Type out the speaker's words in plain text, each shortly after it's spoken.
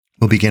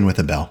We'll begin with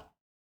a bell.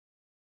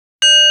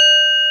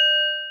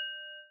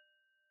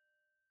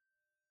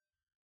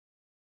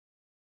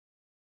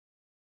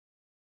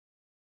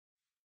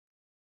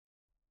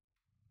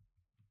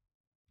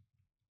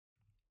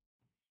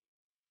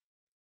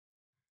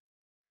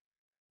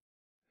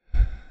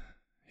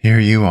 Here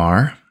you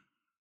are,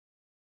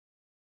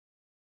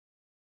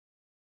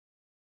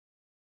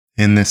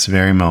 in this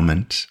very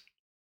moment.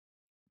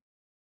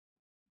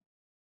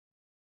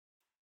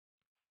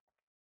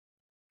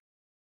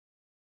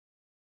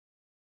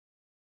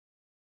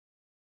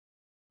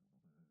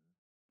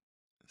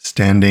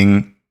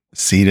 Standing,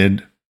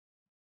 seated,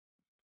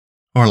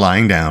 or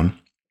lying down.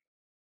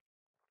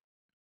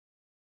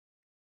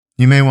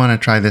 You may want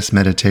to try this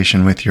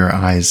meditation with your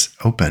eyes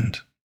opened,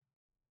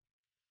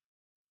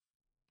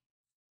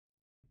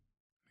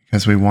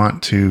 because we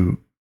want to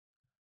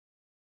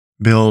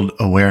build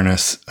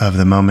awareness of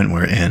the moment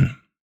we're in.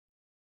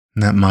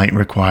 And that might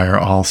require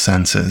all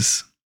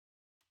senses.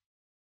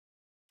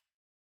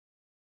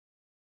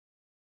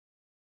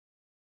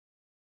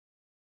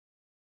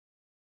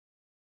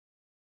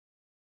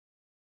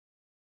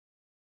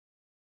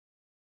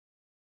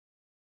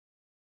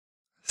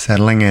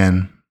 Settling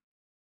in,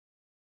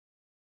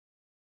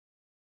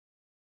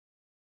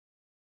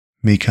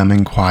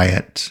 becoming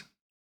quiet,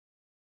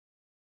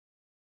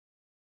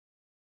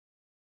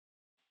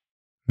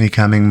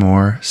 becoming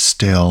more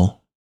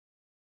still.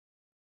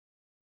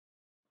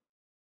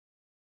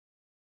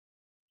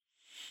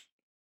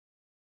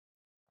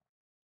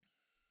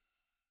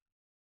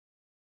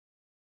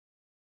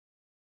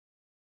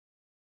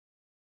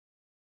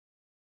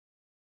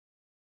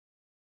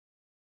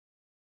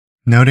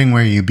 Noting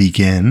where you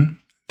begin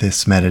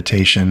this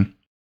meditation,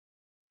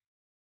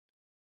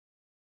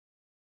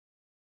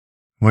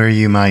 where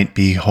you might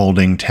be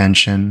holding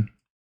tension,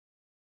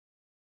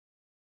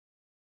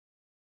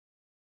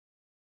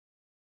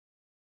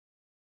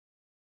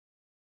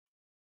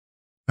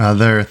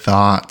 other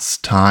thoughts,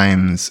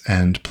 times,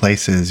 and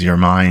places your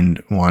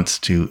mind wants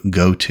to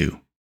go to.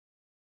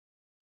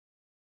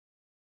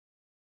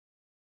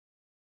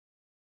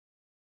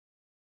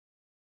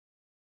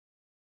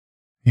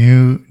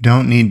 You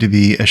don't need to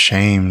be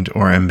ashamed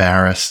or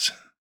embarrassed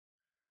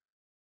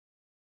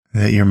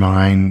that your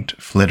mind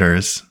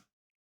flitters.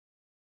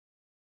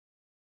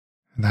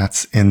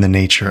 That's in the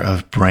nature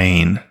of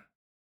brain,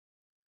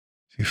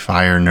 to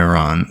fire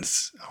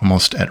neurons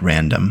almost at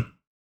random.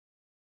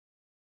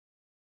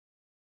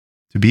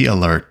 To be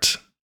alert,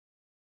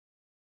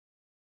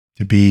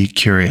 to be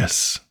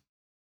curious.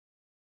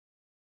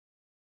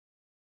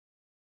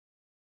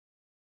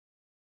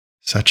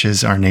 Such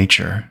is our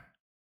nature,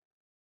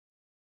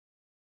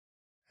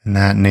 and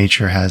that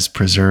nature has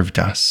preserved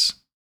us.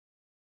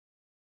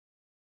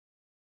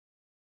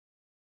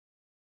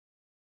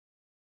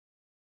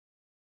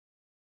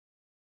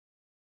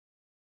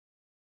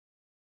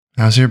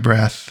 How's your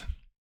breath?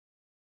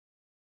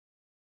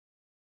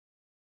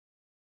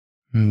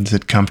 Is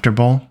it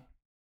comfortable?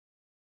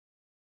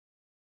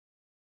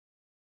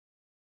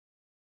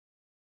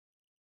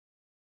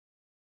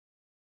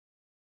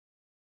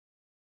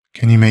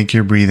 Can you make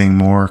your breathing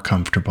more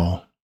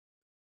comfortable?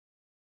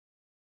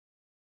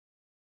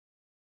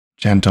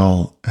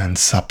 Gentle and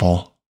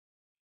supple.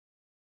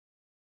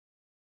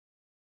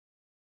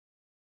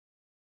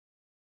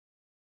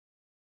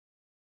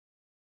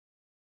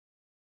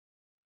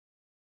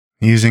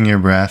 Using your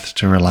breath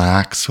to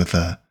relax with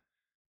a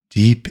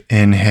deep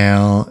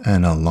inhale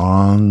and a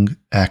long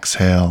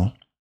exhale.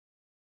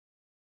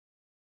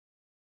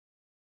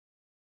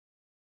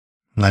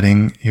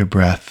 Letting your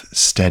breath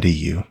steady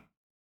you.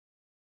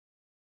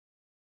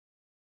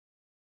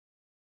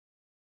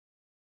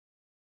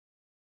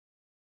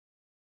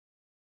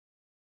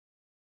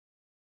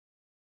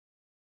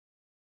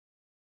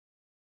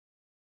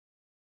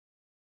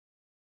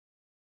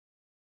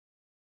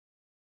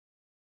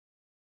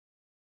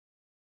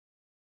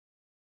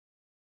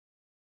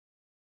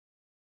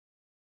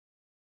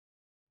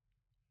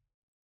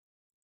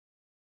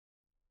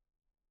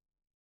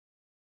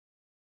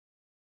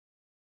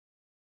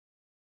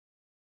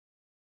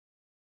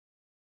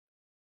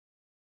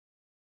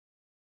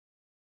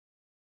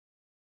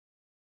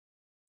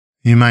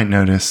 You might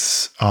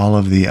notice all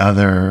of the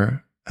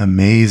other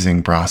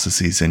amazing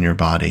processes in your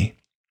body.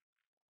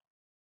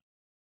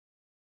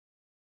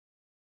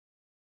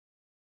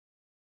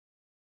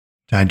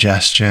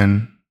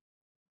 Digestion,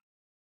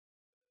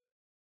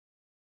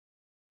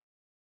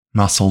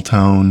 muscle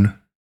tone,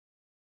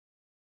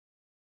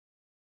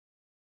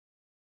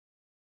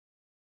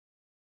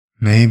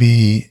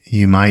 maybe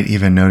you might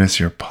even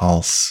notice your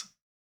pulse,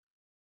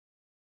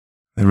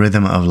 the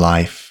rhythm of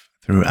life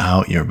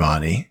throughout your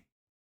body.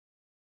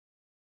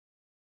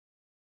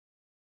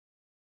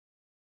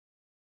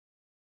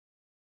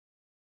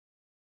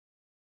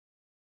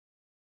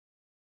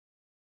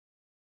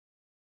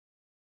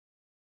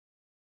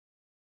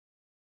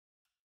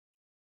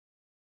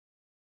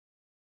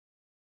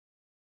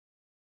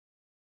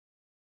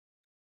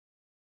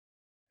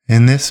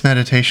 In this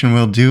meditation,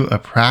 we'll do a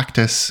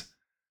practice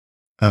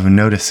of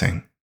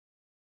noticing.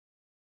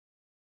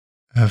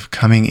 of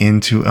coming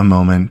into a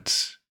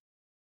moment,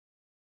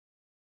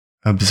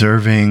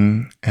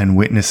 observing and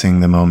witnessing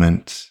the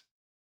moment,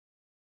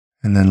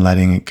 and then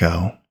letting it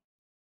go.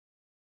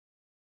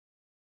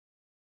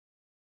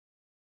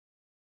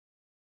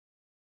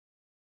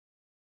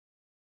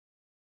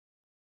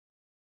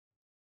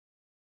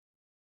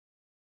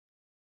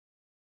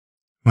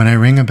 When I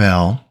ring a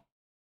bell,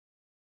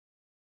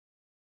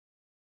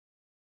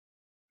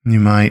 you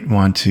might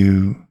want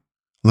to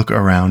look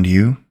around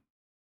you,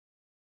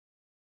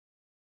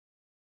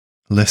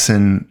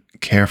 listen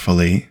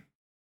carefully,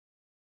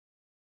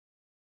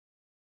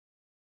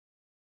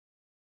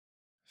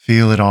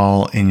 feel it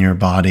all in your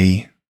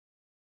body.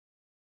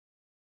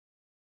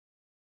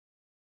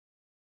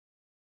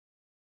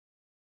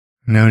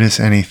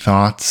 Notice any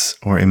thoughts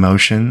or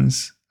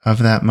emotions of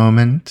that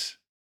moment.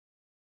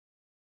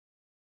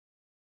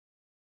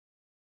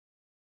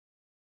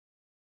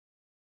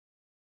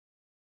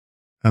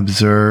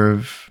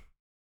 Observe,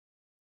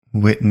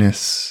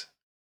 witness,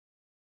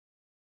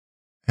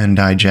 and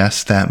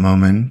digest that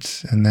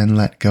moment, and then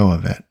let go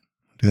of it.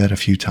 Do that a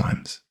few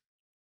times.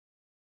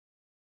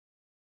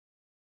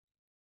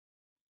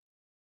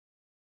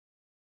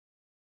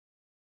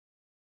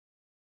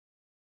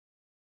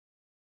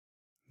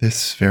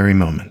 This very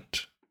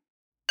moment.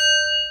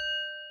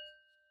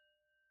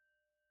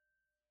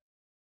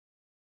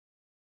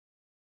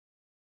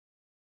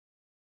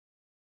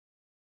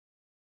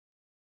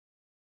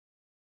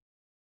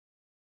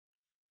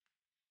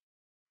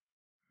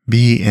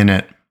 Be in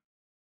it.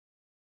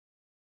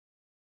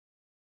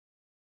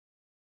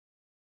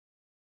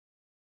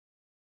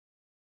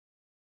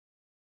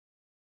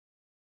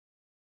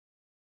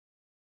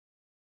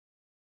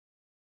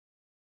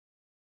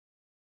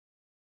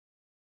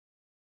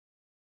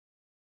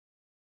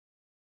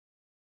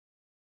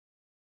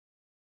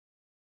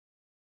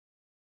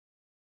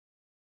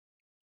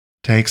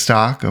 Take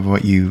stock of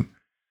what you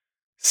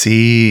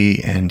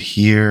see and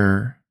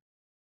hear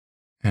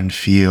and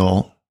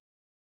feel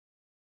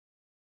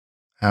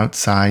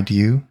outside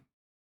you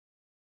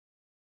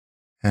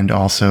and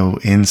also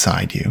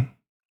inside you.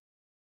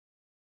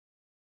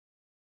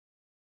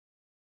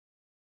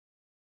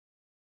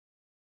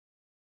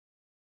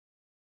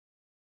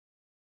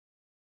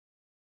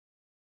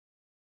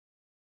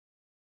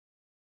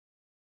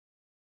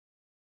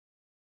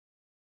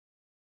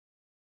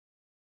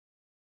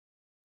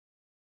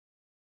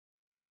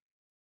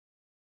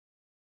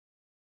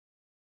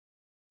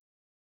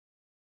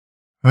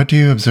 What do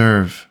you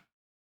observe?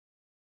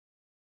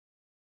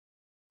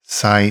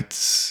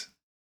 Sights,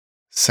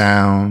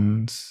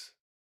 sounds,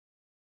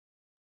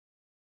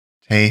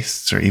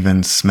 tastes, or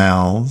even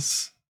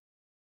smells?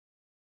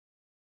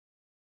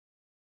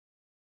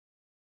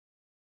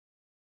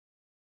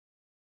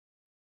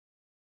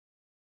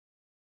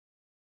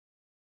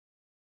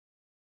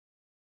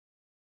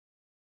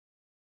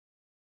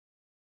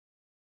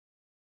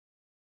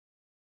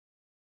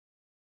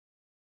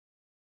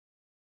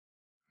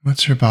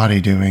 What's your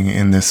body doing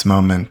in this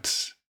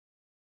moment?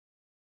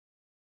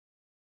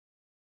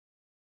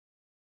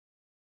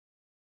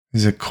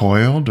 Is it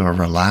coiled or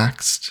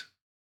relaxed?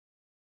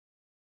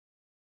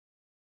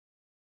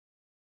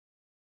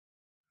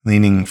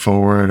 Leaning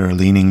forward or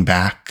leaning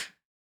back,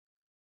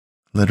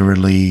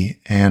 literally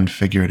and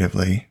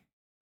figuratively?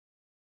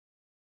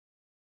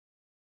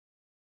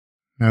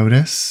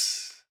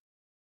 Notice,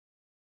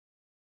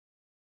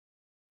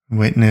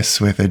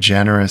 witness with a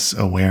generous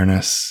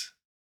awareness,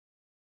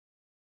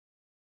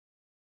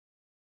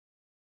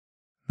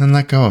 then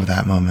let go of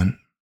that moment.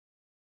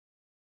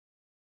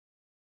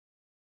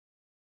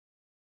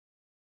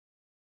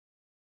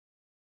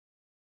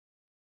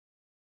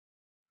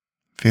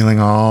 Feeling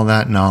all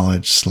that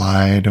knowledge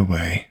slide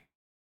away,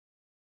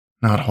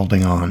 not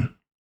holding on.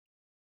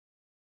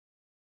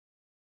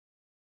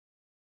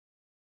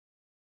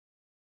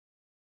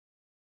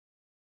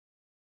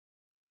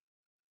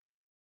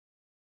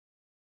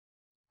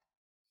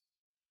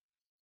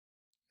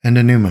 And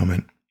a new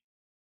moment.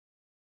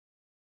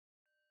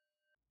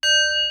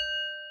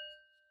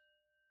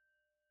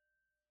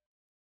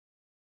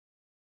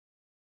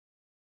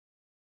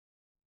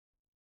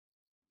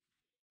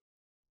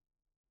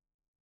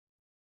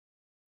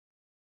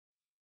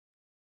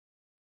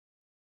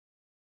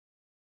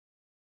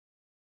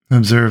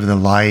 Observe the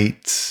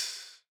light,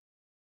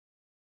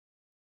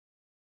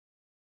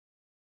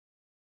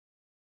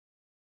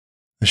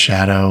 the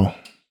shadow,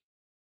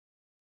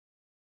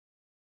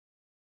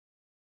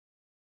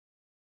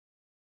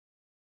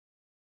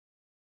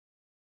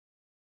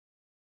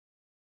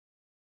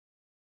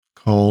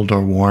 cold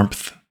or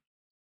warmth.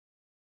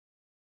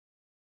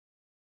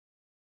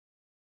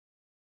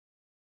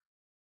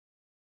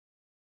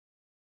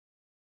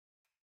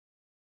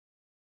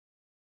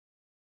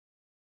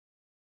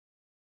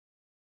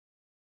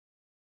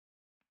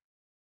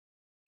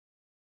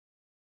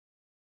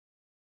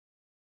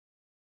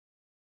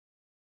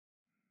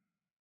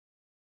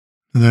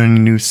 Are there any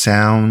new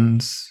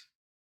sounds?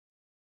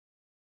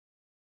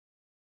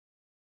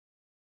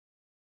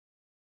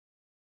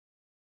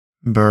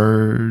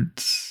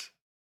 Birds,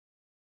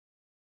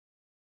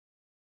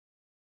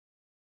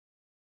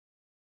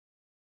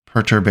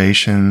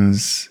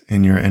 perturbations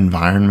in your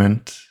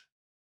environment.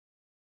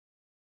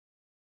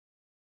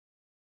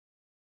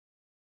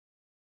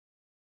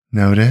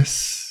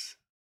 Notice,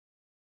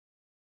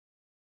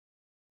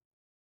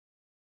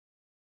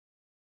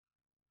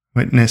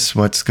 witness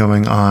what's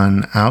going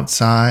on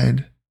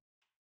outside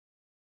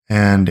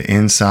and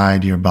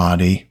inside your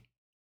body.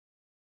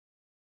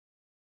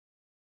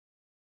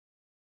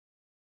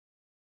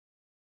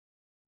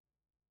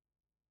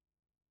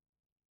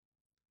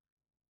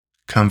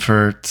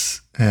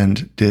 Comforts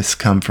and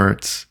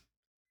discomforts,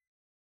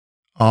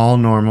 all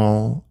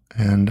normal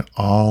and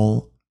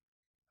all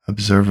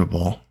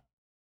observable.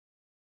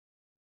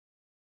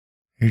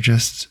 You're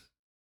just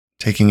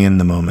taking in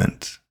the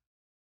moment.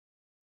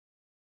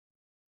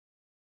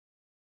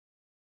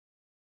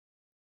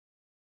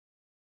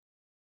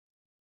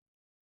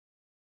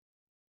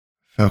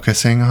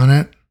 Focusing on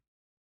it,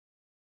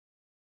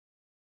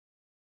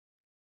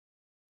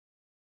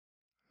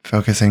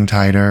 focusing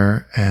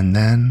tighter, and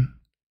then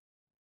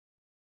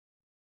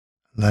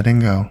letting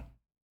go.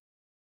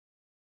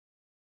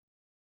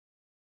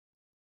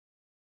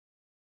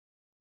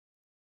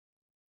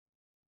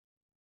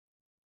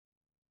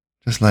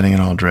 Just letting it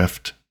all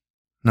drift,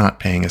 not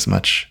paying as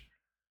much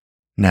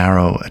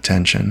narrow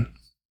attention.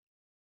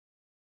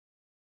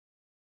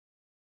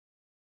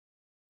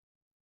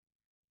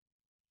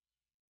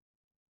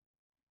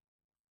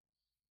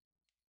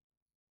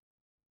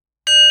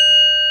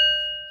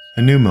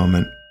 A new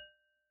moment.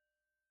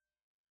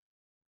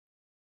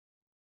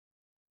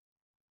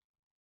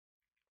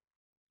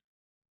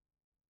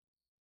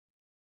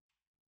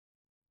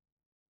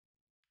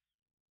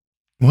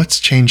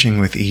 What's changing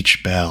with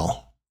each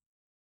bell?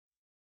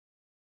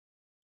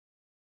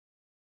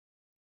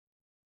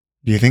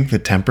 Do you think the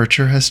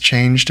temperature has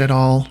changed at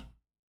all?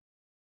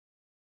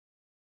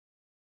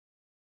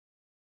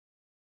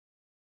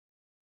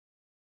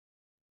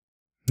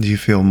 Do you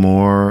feel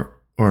more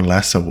or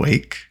less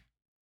awake?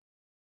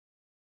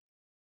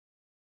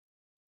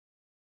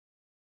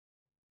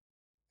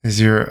 Is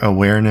your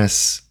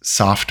awareness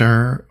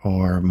softer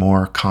or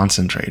more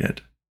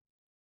concentrated?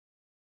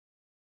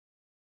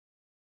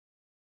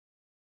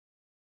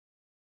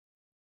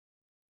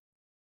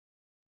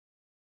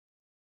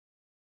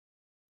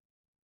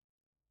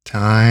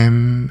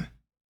 Time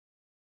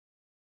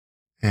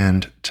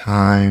and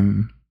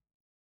time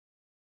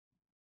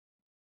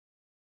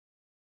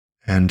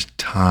and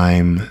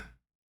time,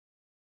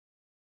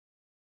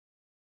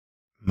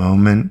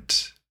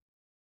 moment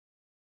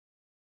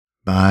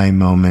by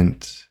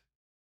moment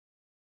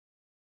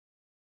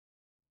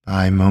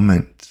by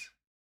moment.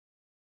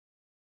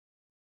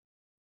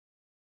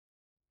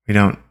 We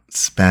don't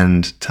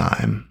spend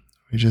time,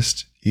 we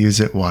just use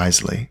it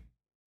wisely.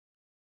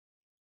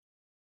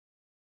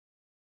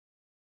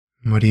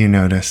 What do you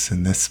notice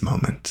in this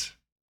moment?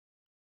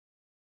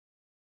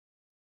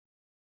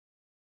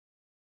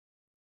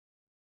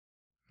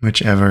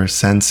 Whichever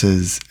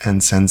senses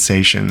and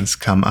sensations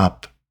come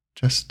up,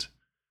 just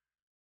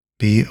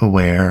be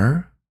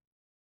aware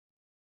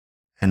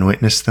and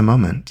witness the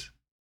moment.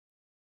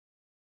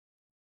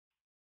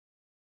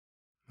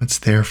 What's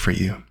there for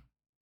you?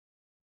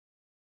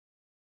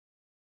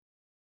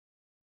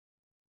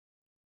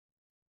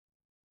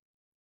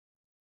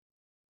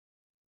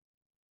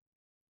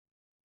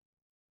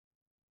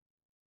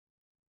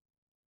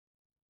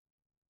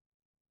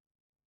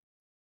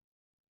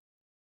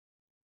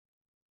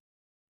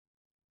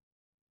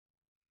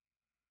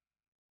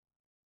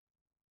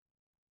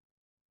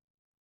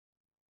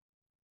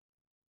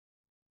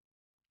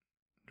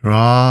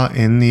 Draw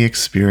in the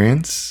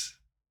experience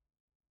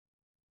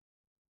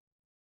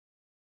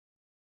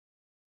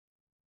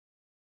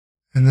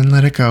and then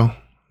let it go.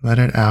 Let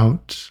it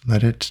out.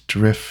 Let it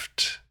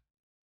drift.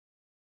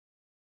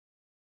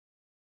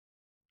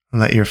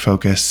 Let your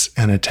focus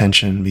and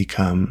attention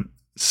become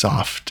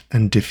soft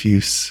and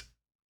diffuse.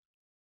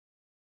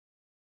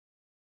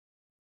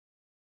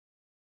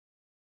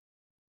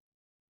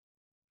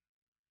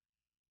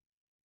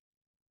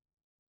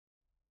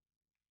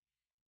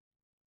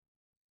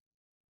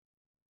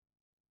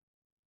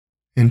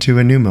 Into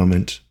a new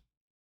moment.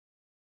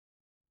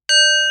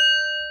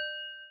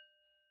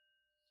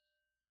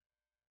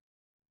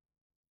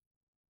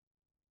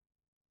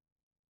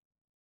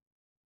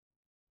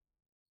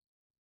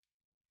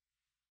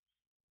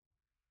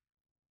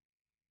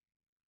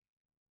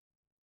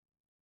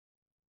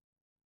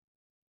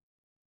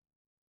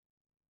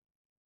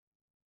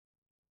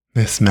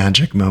 This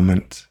magic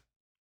moment.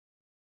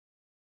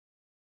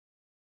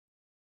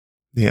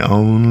 The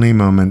only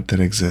moment that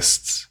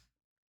exists.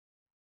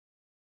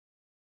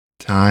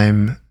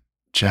 Time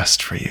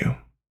just for you.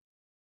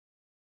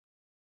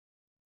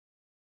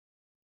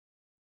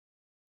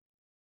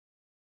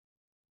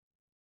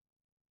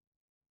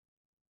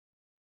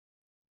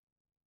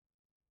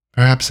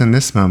 Perhaps in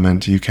this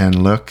moment you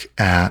can look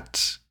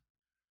at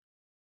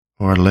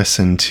or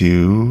listen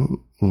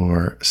to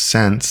or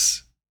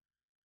sense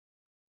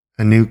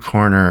a new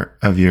corner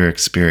of your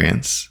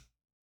experience.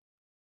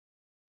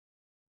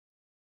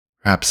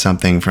 Perhaps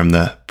something from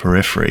the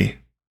periphery.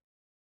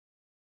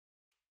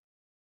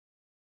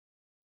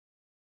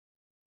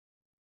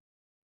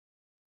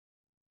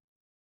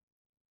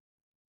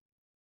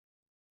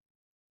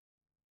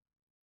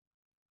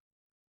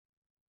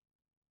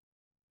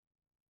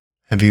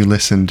 Have you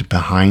listened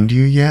behind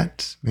you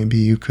yet? Maybe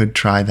you could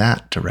try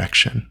that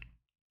direction.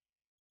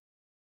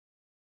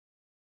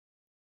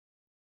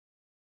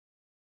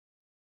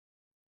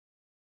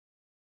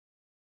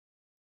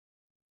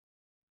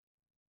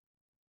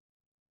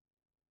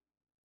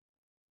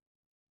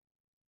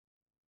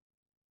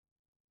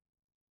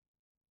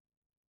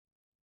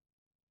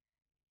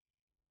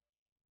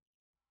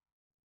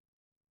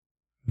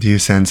 Do you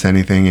sense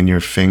anything in your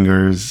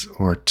fingers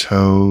or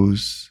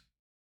toes?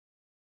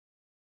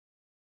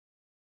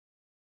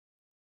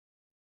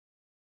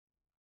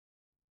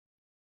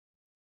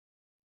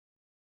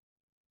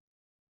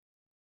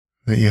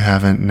 That you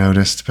haven't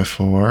noticed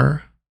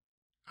before?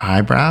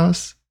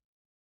 Eyebrows?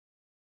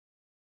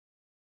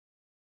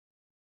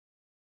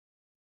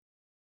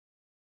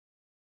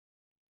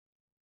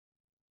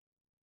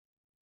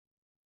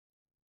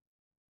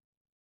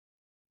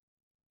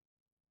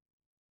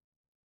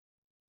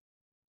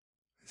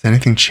 Is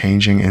anything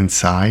changing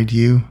inside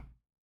you?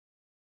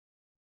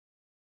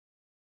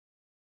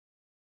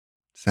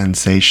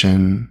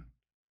 Sensation,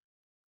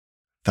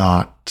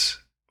 thought,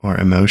 or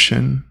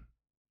emotion?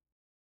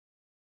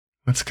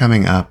 What's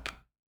coming up?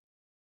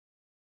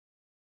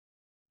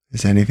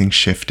 Is anything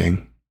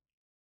shifting?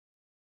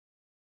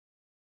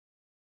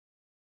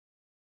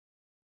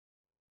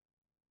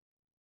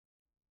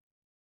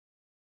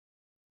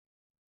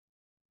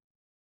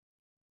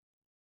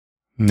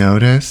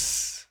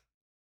 Notice,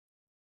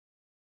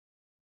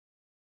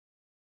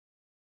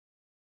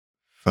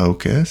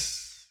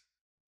 focus,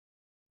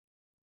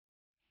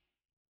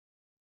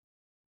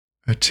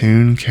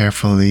 attune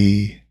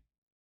carefully,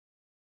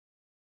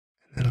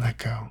 and then let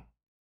go.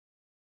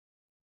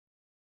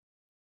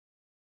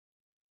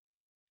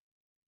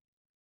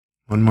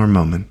 One more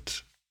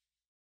moment.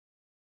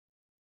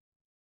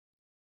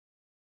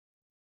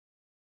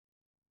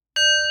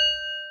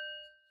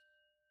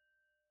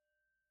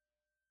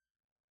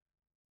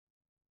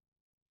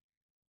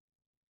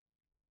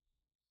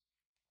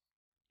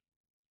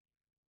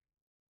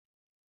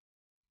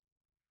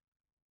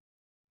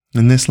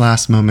 In this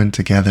last moment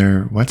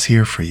together, what's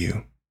here for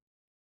you?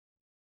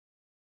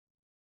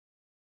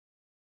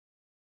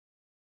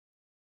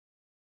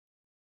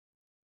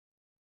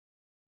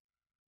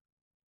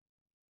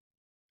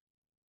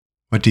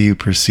 What do you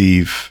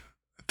perceive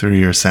through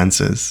your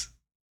senses?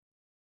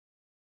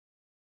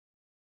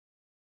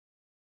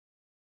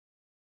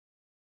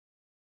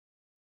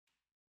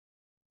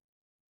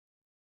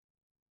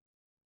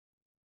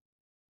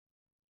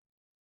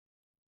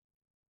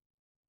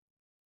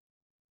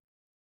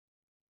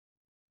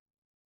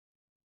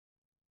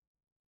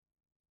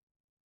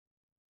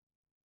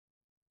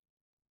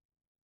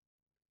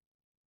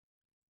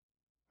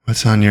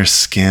 What's on your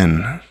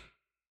skin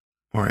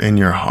or in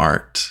your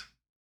heart?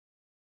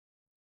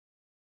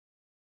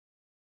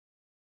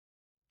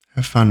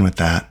 Have fun with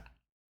that.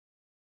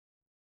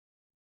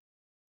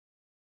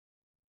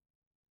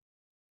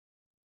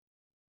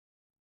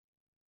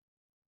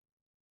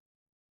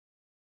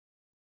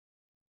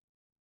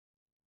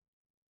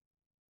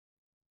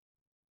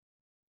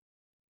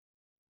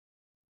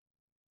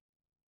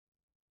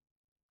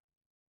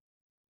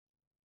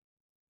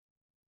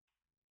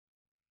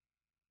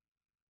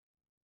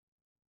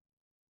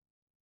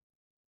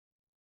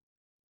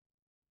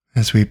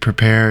 As we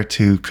prepare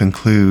to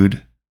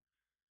conclude,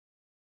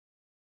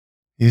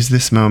 use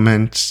this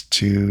moment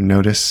to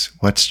notice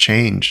what's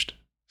changed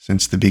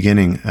since the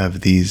beginning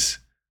of these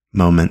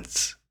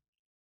moments.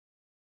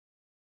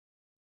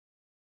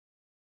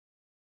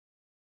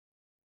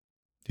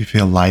 Do you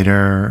feel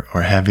lighter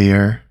or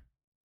heavier?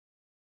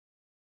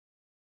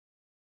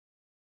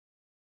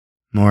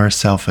 More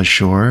self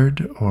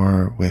assured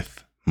or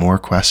with more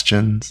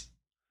questions?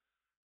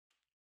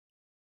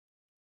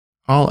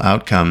 All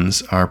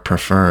outcomes are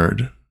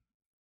preferred.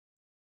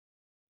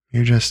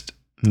 You're just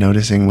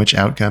noticing which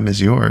outcome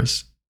is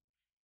yours,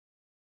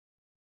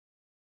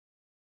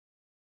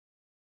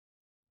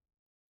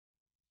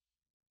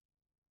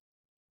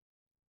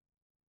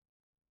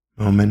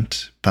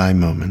 moment by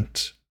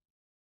moment.